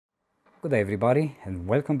Good day everybody, and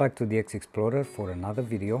welcome back to DX Explorer for another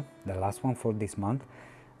video, the last one for this month.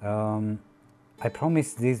 I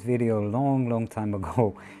promised this video a long time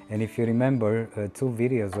ago, and if you remember 2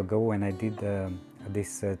 videos ago when I did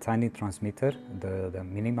this tiny transmitter, the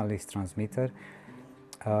minimalist transmitter,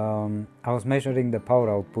 I was measuring the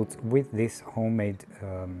power output with this homemade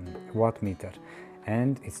wattmeter,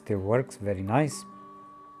 and it still works very nice.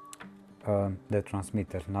 The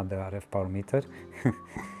transmitter, not the RF power meter.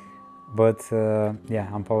 But yeah,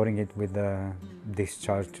 I'm powering it with the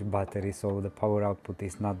discharged battery, so the power output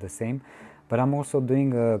is not the same. But I'm also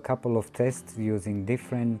doing a couple of tests using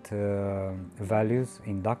different values,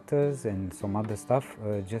 inductors and some other stuff,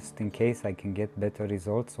 just in case I can get better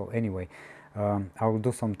results. So anyway, I will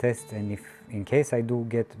do some tests, and if in case I do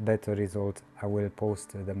get better results, I will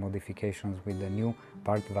post the modifications with the new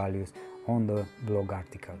part values on the blog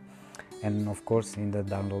article, and of course in the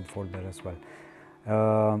download folder as well.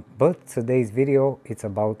 But today's video, it's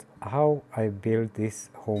about how I built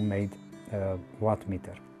this homemade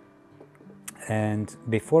wattmeter. And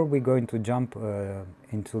before we're going to jump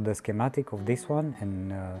into the schematic of this one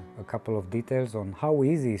and a couple of details on how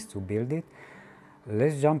easy it is to build it,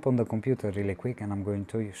 let's jump on the computer really quick, and I'm going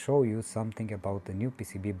to show you something about the new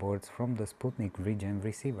PCB boards from the Sputnik Regen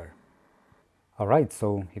receiver. Alright,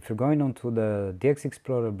 so if you're going onto the DX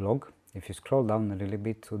Explorer blog, if you scroll down a little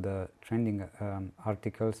bit to the trending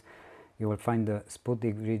articles, you will find the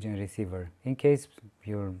Sputnik Regen receiver. In case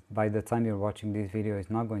by the time you're watching this video, it's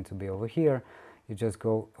not going to be over here, you just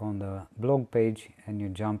go on the blog page and you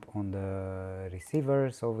jump on the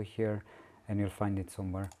receivers over here, and you'll find it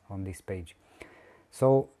somewhere on this page.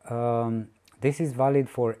 So this is valid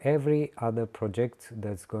for every other project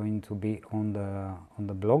that's going to be on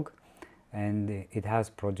the blog. And it has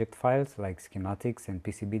project files like schematics and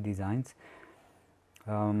PCB designs.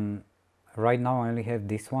 Right now I only have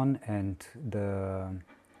this one and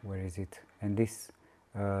and this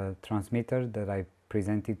transmitter that I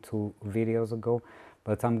presented 2 videos ago,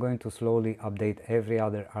 but I'm going to slowly update every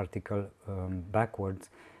other article backwards,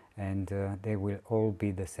 and they will all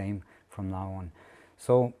be the same from now on.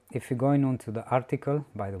 So if you're going on to the article,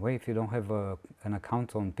 by the way, if you don't have an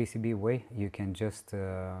account on pcbway, you can just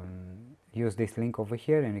use this link over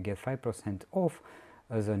here and you get 5% off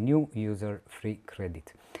as a new user free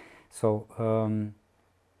credit. So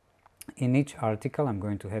in each article I'm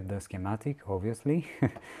going to have the schematic, obviously,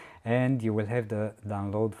 and you will have the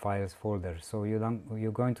download files folder. So you're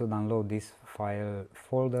going to download this file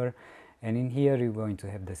folder, and in here you're going to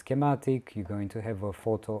have the schematic, you're going to have a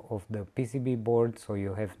photo of the PCB board, so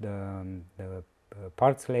you have the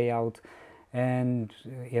parts layout, and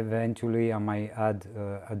eventually I might add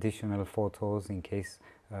additional photos in case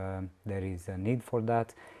there is a need for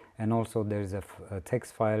that. And also there's a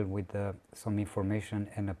text file with some information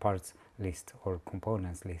and a parts list or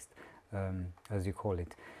components list, as you call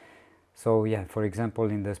it. So yeah, for example,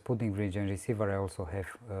 in the Sputnik Regen receiver I also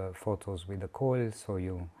have photos with the coil, so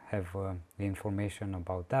you have the information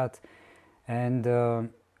about that. And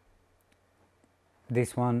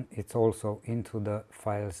this one, it's also into the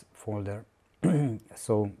files folder,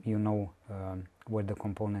 so you know where the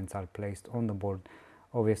components are placed on the board.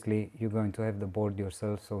 Obviously you're going to have the board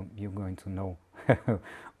yourself, so you're going to know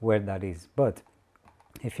where that is. But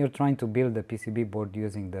if you're trying to build a PCB board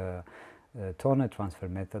using the toner transfer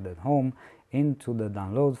method at home, into the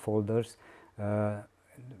download folder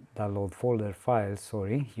files,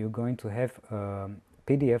 you're going to have a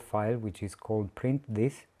PDF file which is called print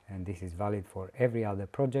this, and this is valid for every other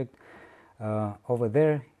project. Over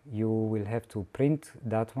there you will have to print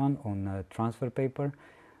that one on transfer paper,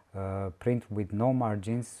 print with no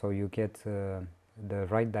margins, so you get the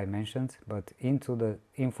right dimensions. But into the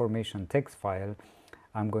information text file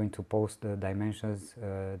I'm going to post the dimensions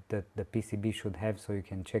that the PCB should have, so you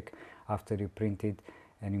can check after you print it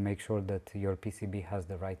and you make sure that your PCB has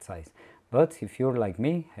the right size. But if you're like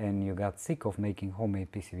me and you got sick of making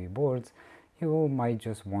homemade PCB boards, you might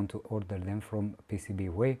just want to order them from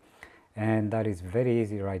pcbway, and that is very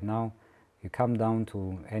easy right now. You come down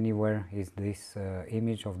to anywhere is this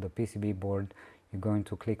image of the PCB board, you're going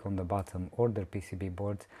to click on the button order PCB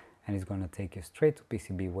boards, and it's going to take you straight to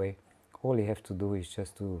pcbway. All you have to do is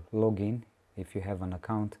just to log in if you have an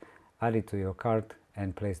account, add it to your cart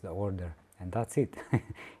and place the order, and that's it.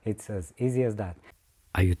 It's as easy as that.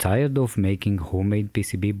 Are you tired of making homemade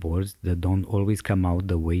PCB boards that don't always come out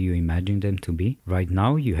the way you imagine them to be? Right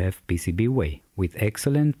now you have pcbway. With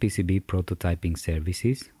excellent PCB prototyping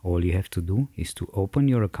services, all you have to do is to open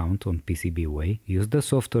your account on pcbway, use the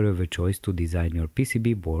software of your choice to design your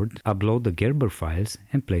PCB board, upload the Gerber files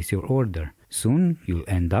and place your order. Soon you'll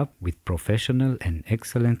end up with professional and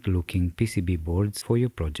excellent looking PCB boards for your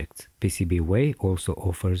projects. pcbway also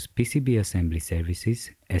offers PCB assembly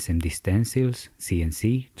services, SMD stencils,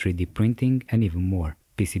 CNC, 3D printing and even more.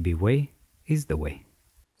 PCBway is the way.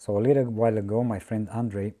 So a little while ago my friend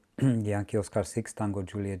Andre, Yankee Oscar 6 Tango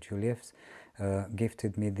Juliet Juliet,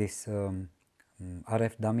 gifted me this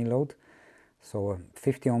RF dummy load. So a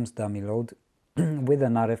 50 ohms dummy load with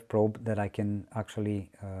an RF probe that I can actually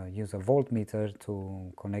use a voltmeter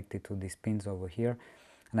to connect it to these pins over here,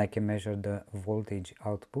 and I can measure the voltage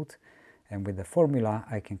output, and with the formula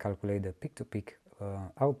I can calculate the peak-to-peak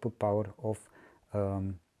output power of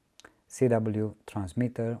CW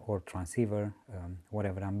transmitter or transceiver,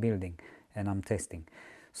 whatever I'm building and I'm testing.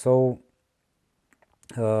 So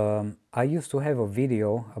I used to have a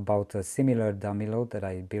video about a similar dummy load that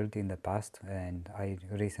I built in the past, and I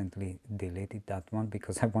recently deleted that one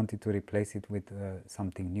because I wanted to replace it with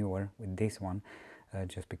something newer, with this one,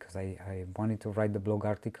 just because I wanted to write the blog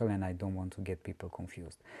article and I don't want to get people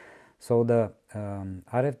confused. So the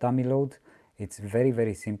RF dummy load, it's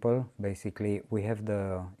very simple. Basically we have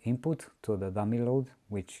the input to the dummy load,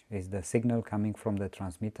 which is the signal coming from the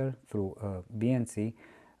transmitter through a BNC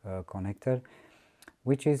connector,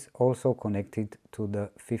 which is also connected to the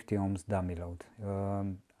 50 ohms dummy load.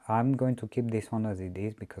 I'm going to keep this one as it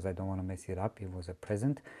is because I don't want to mess it up. It was a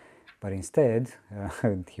present, but instead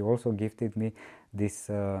he also gifted me this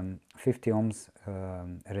 50 ohms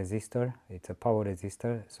resistor. It's a power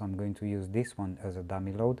resistor, so I'm going to use this one as a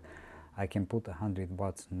dummy load. I can put 100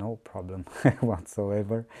 watts, no problem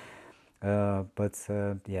whatsoever.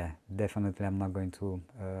 Yeah, definitely I'm not going to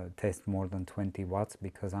test more than 20 watts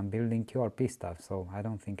because I'm building QRP stuff, so I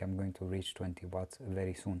don't think I'm going to reach 20 watts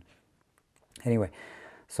very soon. Anyway,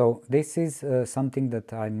 so this is something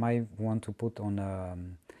that I might want to put on a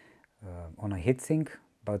heatsink,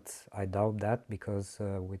 but I doubt that because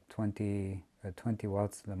with 20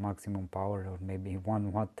 watts the maximum power, or maybe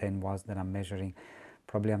 1 watt 10 watts that I'm measuring,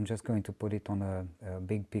 probably I'm just going to put it on a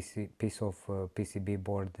big piece of PCB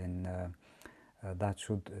board, and that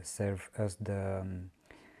should serve as the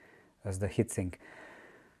heatsink.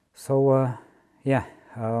 So yeah,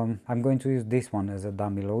 I'm going to use this one as a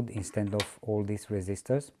dummy load instead of all these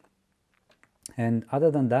resistors. And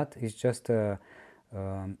other than that, it's just a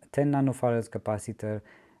 10 nanofarads capacitor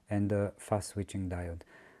and a fast switching diode.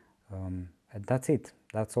 And that's it.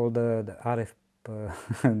 That's all the RF the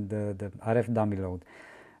RF dummy load.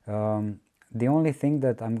 The only thing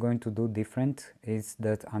that I'm going to do different is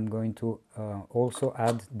that I'm going to also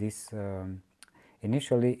add this,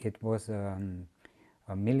 initially it was a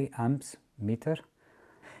milliamps meter,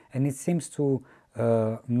 and it seems to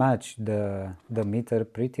match the meter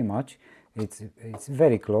pretty much. It's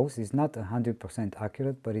very close. It's not 100%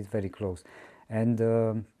 accurate, but it's very close. And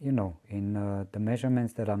you know, in the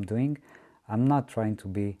measurements that I'm doing, I'm not trying to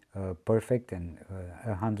be perfect and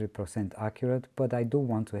 100% accurate, but I do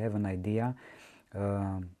want to have an idea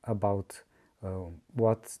about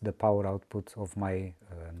what's the power output of my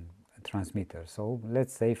transmitter. So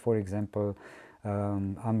let's say, for example,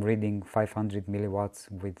 I'm reading 500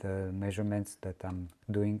 milliwatts with the measurements that I'm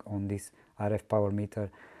doing on this RF power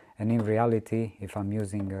meter, and in reality, if I'm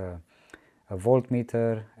using a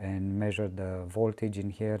voltmeter and measure the voltage in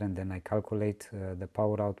here, and then I calculate the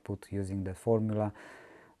power output using the formula,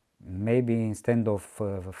 maybe instead of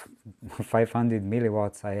 500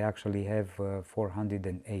 milliwatts I actually have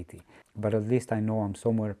 480, but at least I know I'm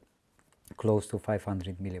somewhere close to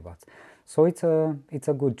 500 milliwatts. So it's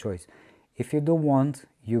a good choice. If you do want,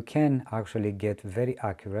 you can actually get very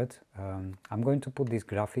accurate. I'm going to put these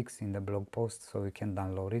graphics in the blog post so you can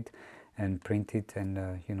download it and print it,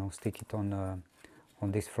 and you know, stick it on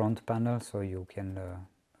this front panel, so you can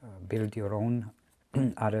build your own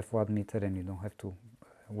RF wattmeter, and you don't have to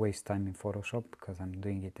waste time in Photoshop because I'm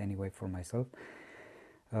doing it anyway for myself.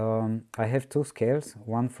 I have two scales,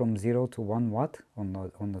 one from 0 to 1 watt on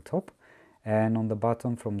the top, and on the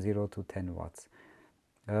bottom from 0 to 10 watts.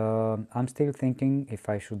 I'm still thinking if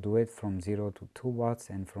I should do it from 0 to 2 watts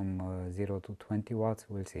and from 0 to 20 watts.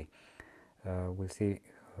 We'll see. We'll see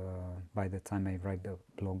by the time I write the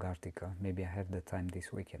blog article. Maybe I have the time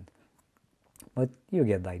this weekend. But you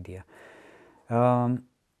get the idea.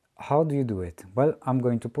 How do you do it? Well, I'm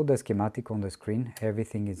going to put the schematic on the screen.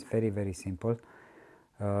 Everything is very simple.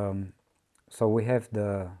 So we have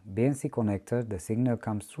the BNC connector. The signal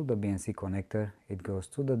comes through the BNC connector. It goes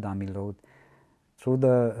to the dummy load, through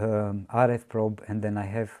the RF probe, and then I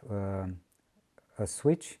have a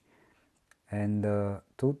switch and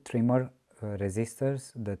two trimmer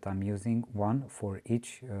resistors that I'm using, one for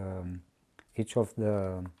each of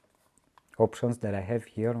options that I have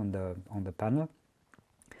here on the panel.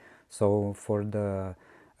 So for the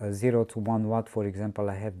 0 to 1 watt, for example,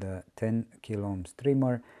 I have the 10 kilo ohms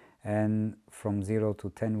trimmer, and from 0 to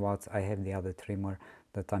 10 watts I have the other trimmer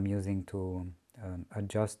that I'm using to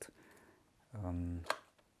adjust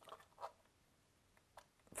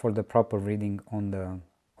for the proper reading on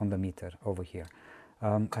the meter over here.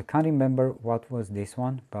 I can't remember what was this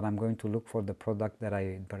one, but I'm going to look for the product that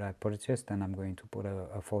I purchased, and I'm going to put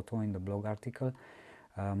a photo in the blog article.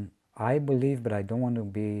 I believe, but I don't want to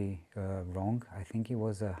be wrong, I think it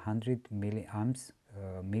was 100 milliamps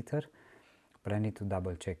meter, but I need to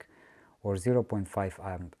double check, or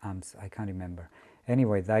 0.5 amps, I can't remember.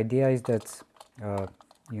 Anyway, the idea is that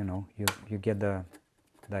you know, you get the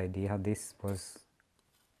idea. This was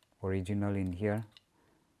original in here.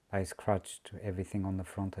 I scratched everything on the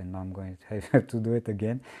front, and now I'm going to have to do it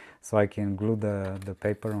again so I can glue the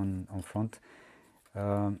paper on front.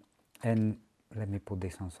 And let me put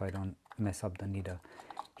this on so I don't mess up the needle.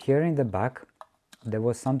 Here in the back there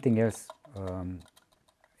was something else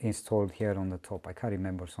installed here on the top. I can't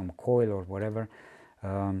remember, some coil or whatever,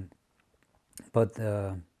 but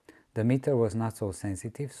the meter was not so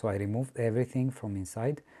sensitive, so I removed everything from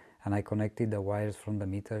inside and I connected the wires from the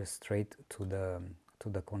meter straight to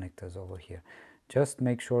the connectors over here. Just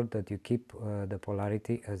make sure that you keep the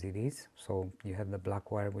polarity as it is. So you have the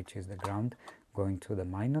black wire, which is the ground, going to the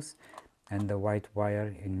minus, and the white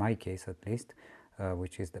wire, in my case at least,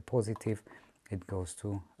 which is the positive, it goes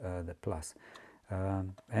to the plus.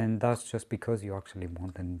 And that's just because you actually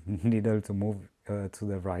want the needle to move to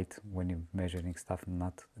the right when you're measuring stuff,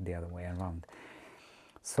 not the other way around.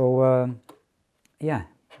 So yeah,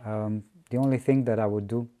 the only thing that I would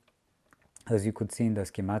do, as you could see in the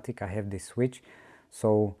schematic, I have this switch.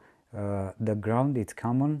 So the ground, it's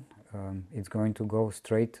common, it's going to go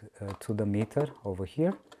straight to the meter over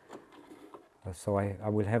here. So I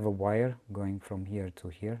will have a wire going from here to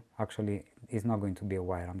here. Actually, it's not going to be a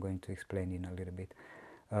wire, I'm going to explain in a little bit.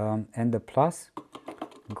 And the plus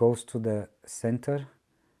goes to the center,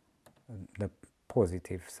 the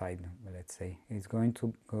positive side, let's say. It's going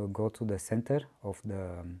to go to the center of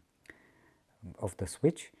the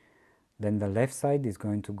switch. Then the left side is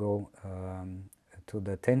going to go to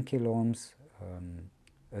the 10 kilo ohms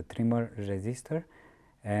trimmer resistor,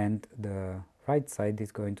 and the right side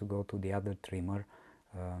is going to go to the other trimmer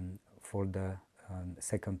for the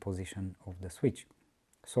second position of the switch.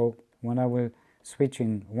 So when I will switch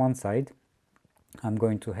in one side, I'm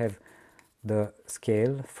going to have the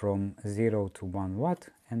scale from 0 to 1 watt,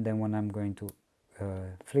 and then when I'm going to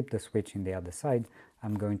flip the switch in the other side,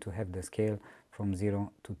 I'm going to have the scale from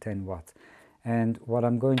 0 to 10 watts. And what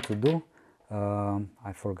I'm going to do,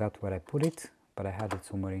 I forgot where I put it, but I had it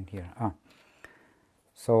somewhere in here.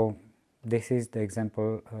 So this is the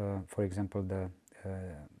example, for example, the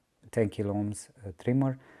 10 kilo ohms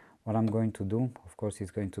trimmer. What I'm going to do, of course,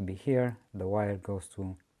 is going to be here. The wire goes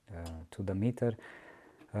to the meter.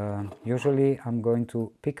 Usually I'm going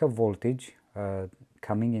to pick a voltage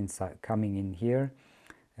coming in here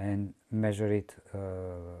and measure it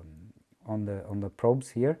on the probes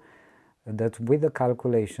here. That with the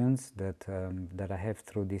calculations that I have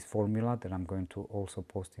through this formula that I'm going to also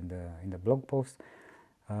post in the blog post,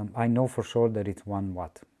 I know for sure that it's 1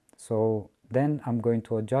 watt. So then I'm going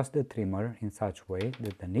to adjust the trimmer in such a way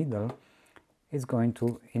that the needle is going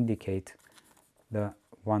to indicate the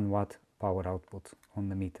 1 watt power output on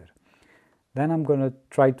the meter. Then I'm going to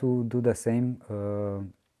try to do the same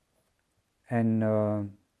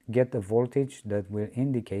and get the voltage that will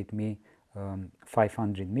indicate me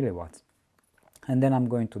 500 milliwatts. And then I'm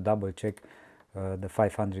going to double check the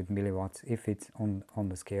 500 milliwatts if it's on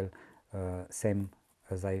the scale same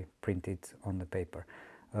as I printed on the paper.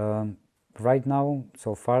 Right now,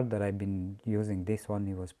 so far that I've been using this one,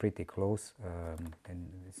 it was pretty close, and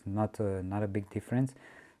it's not a big difference,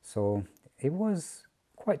 so it was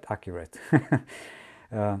quite accurate.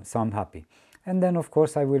 So I'm happy. And then of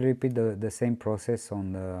course I will repeat the same process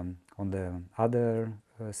on the other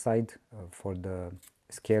side for the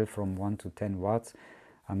scale from 1 to 10 watts.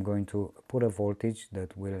 I'm going to put a voltage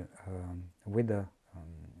that will, with the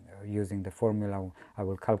using the formula, I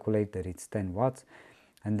will calculate that it's 10 watts,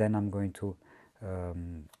 and then I'm going to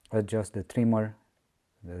adjust the trimmer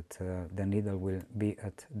that the needle will be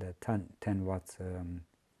at the 10 watts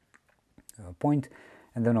point,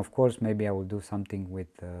 and then of course maybe I will do something with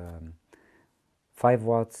 5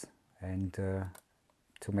 watts and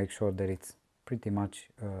to make sure that it's pretty much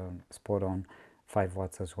spot on 5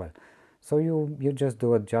 watts as well. So you just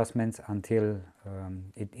do adjustments until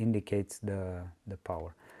it indicates the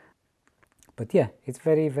power. But yeah, it's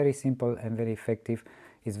very, very simple and very effective.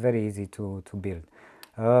 it's very easy to build.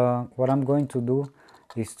 What I'm going to do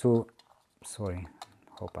is to, sorry,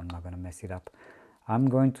 hope I'm not going to mess it up. I'm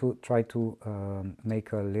going to try to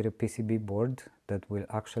make a little PCB board that will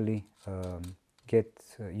actually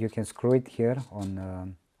you can screw it here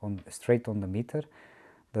on straight on the meter,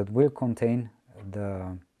 that will contain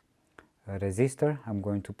the resistor. I'm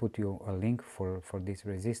going to put you a link for this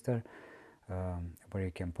resistor where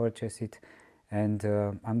you can purchase it, and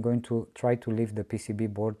I'm going to try to leave the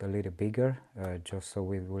PCB board a little bigger, just so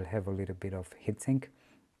we will have a little bit of heatsink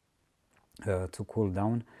to cool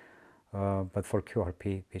down, but for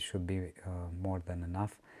QRP it should be more than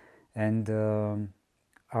enough. And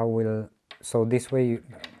I will, so this way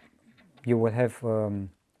you will have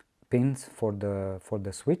pins for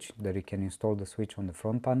the switch, that you can install the switch on the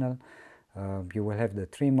front panel. You will have the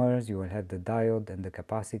trimmers, you will have the diode and the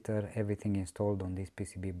capacitor, everything installed on this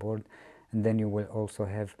PCB board. And then you will also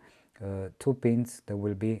have 2 pins that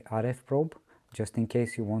will be RF probe, just in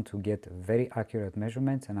case you want to get very accurate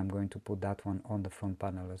measurements, and I'm going to put that one on the front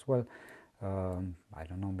panel as well. I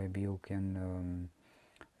don't know, maybe you can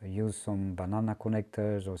use some banana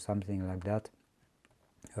connectors or something like that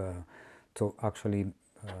to actually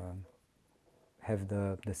have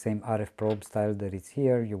the same RF probe style that is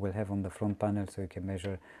here, you will have on the front panel, so you can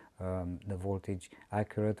measure the voltage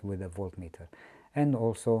accurate with a voltmeter. And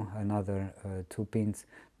also another 2 pins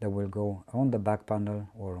that will go on the back panel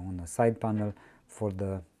or on the side panel for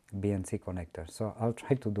the BNC connector. So I'll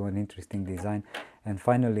try to do an interesting design, and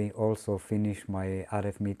finally also finish my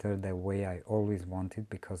RF meter the way I always wanted,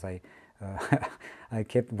 because I I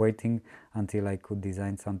kept waiting until I could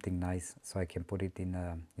design something nice so I can put it in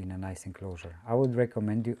a nice enclosure. I would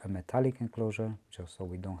recommend you a metallic enclosure, just so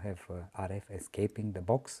we don't have RF escaping the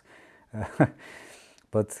box.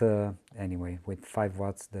 But anyway, with 5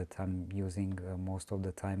 watts that I'm using most of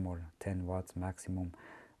the time, or 10 watts maximum,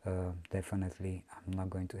 definitely I'm not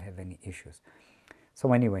going to have any issues.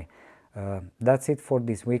 So anyway, that's it for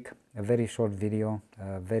this week. A very short video,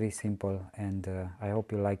 very simple, and I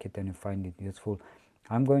hope you like it and you find it useful.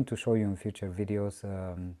 I'm going to show you in future videos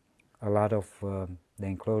a lot of the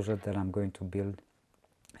enclosure that I'm going to build,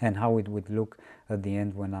 and how it would look at the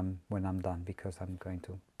end when I'm done, because I'm going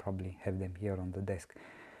to probably have them here on the desk.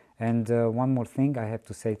 And one more thing, I have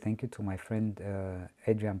to say thank you to my friend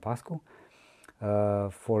Adrian Pascu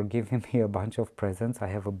for giving me a bunch of presents. I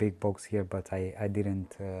have a big box here, but I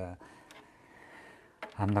didn't,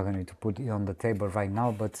 I'm not going to put it on the table right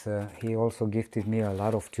now, but he also gifted me a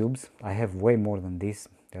lot of tubes. I have way more than this.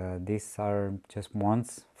 These are just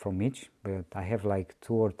ones from each, but I have like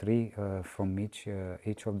 2 or 3 from each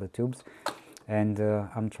of the tubes, and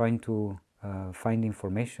I'm trying to find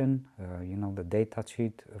information, you know, the data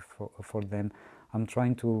sheet for them. I'm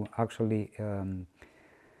trying to actually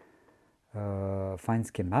find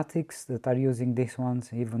schematics that are using these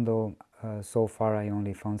ones, even though so far I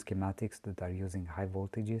only found schematics that are using high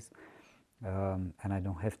voltages, and I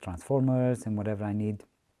don't have transformers and whatever I need.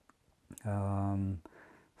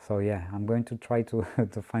 So yeah, I'm going to try to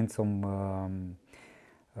find some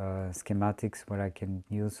schematics where I can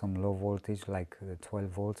use some low voltage, like 12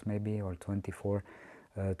 volts maybe, or 24,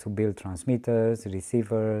 to build transmitters,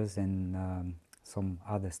 receivers, and some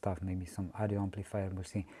other stuff, maybe some audio amplifier. We'll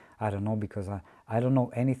see. I don't know, because I don't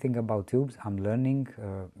know anything about tubes. I'm learning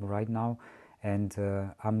right now, and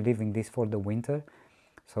I'm leaving this for the winter.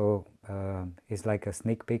 So it's like a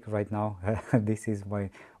sneak peek right now. This is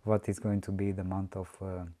what is going to be the month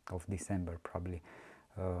of December, probably.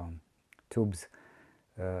 Tubes,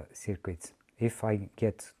 circuits, if I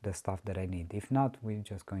get the stuff that I need. If not, we're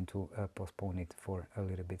just going to postpone it for a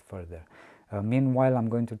little bit further. Meanwhile, I'm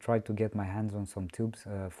going to try to get my hands on some tubes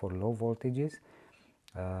for low voltages.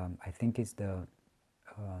 I think it's the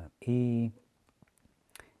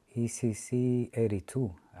ECC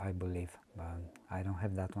 82, I believe. I don't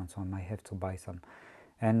have that one, so I might have to buy some.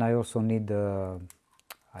 And I also need the,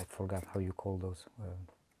 I forgot how you call those,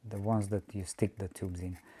 the ones that you stick the tubes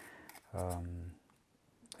in.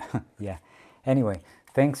 Yeah, anyway,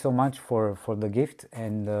 thanks so much for the gift,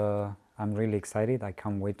 and I'm really excited. I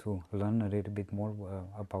can't wait to learn a little bit more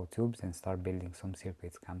about tubes and start building some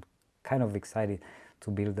circuits. I'm kind of excited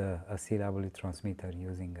to build a CW transmitter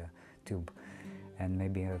using a tube, and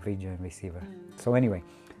maybe a region receiver. So anyway,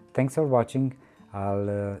 thanks for watching.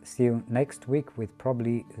 I'll see you next week with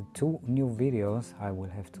probably 2 new videos. I will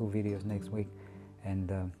have 2 videos next week,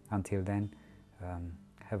 and until then,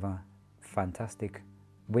 have a fantastic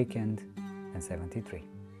weekend, and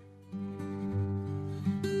 73.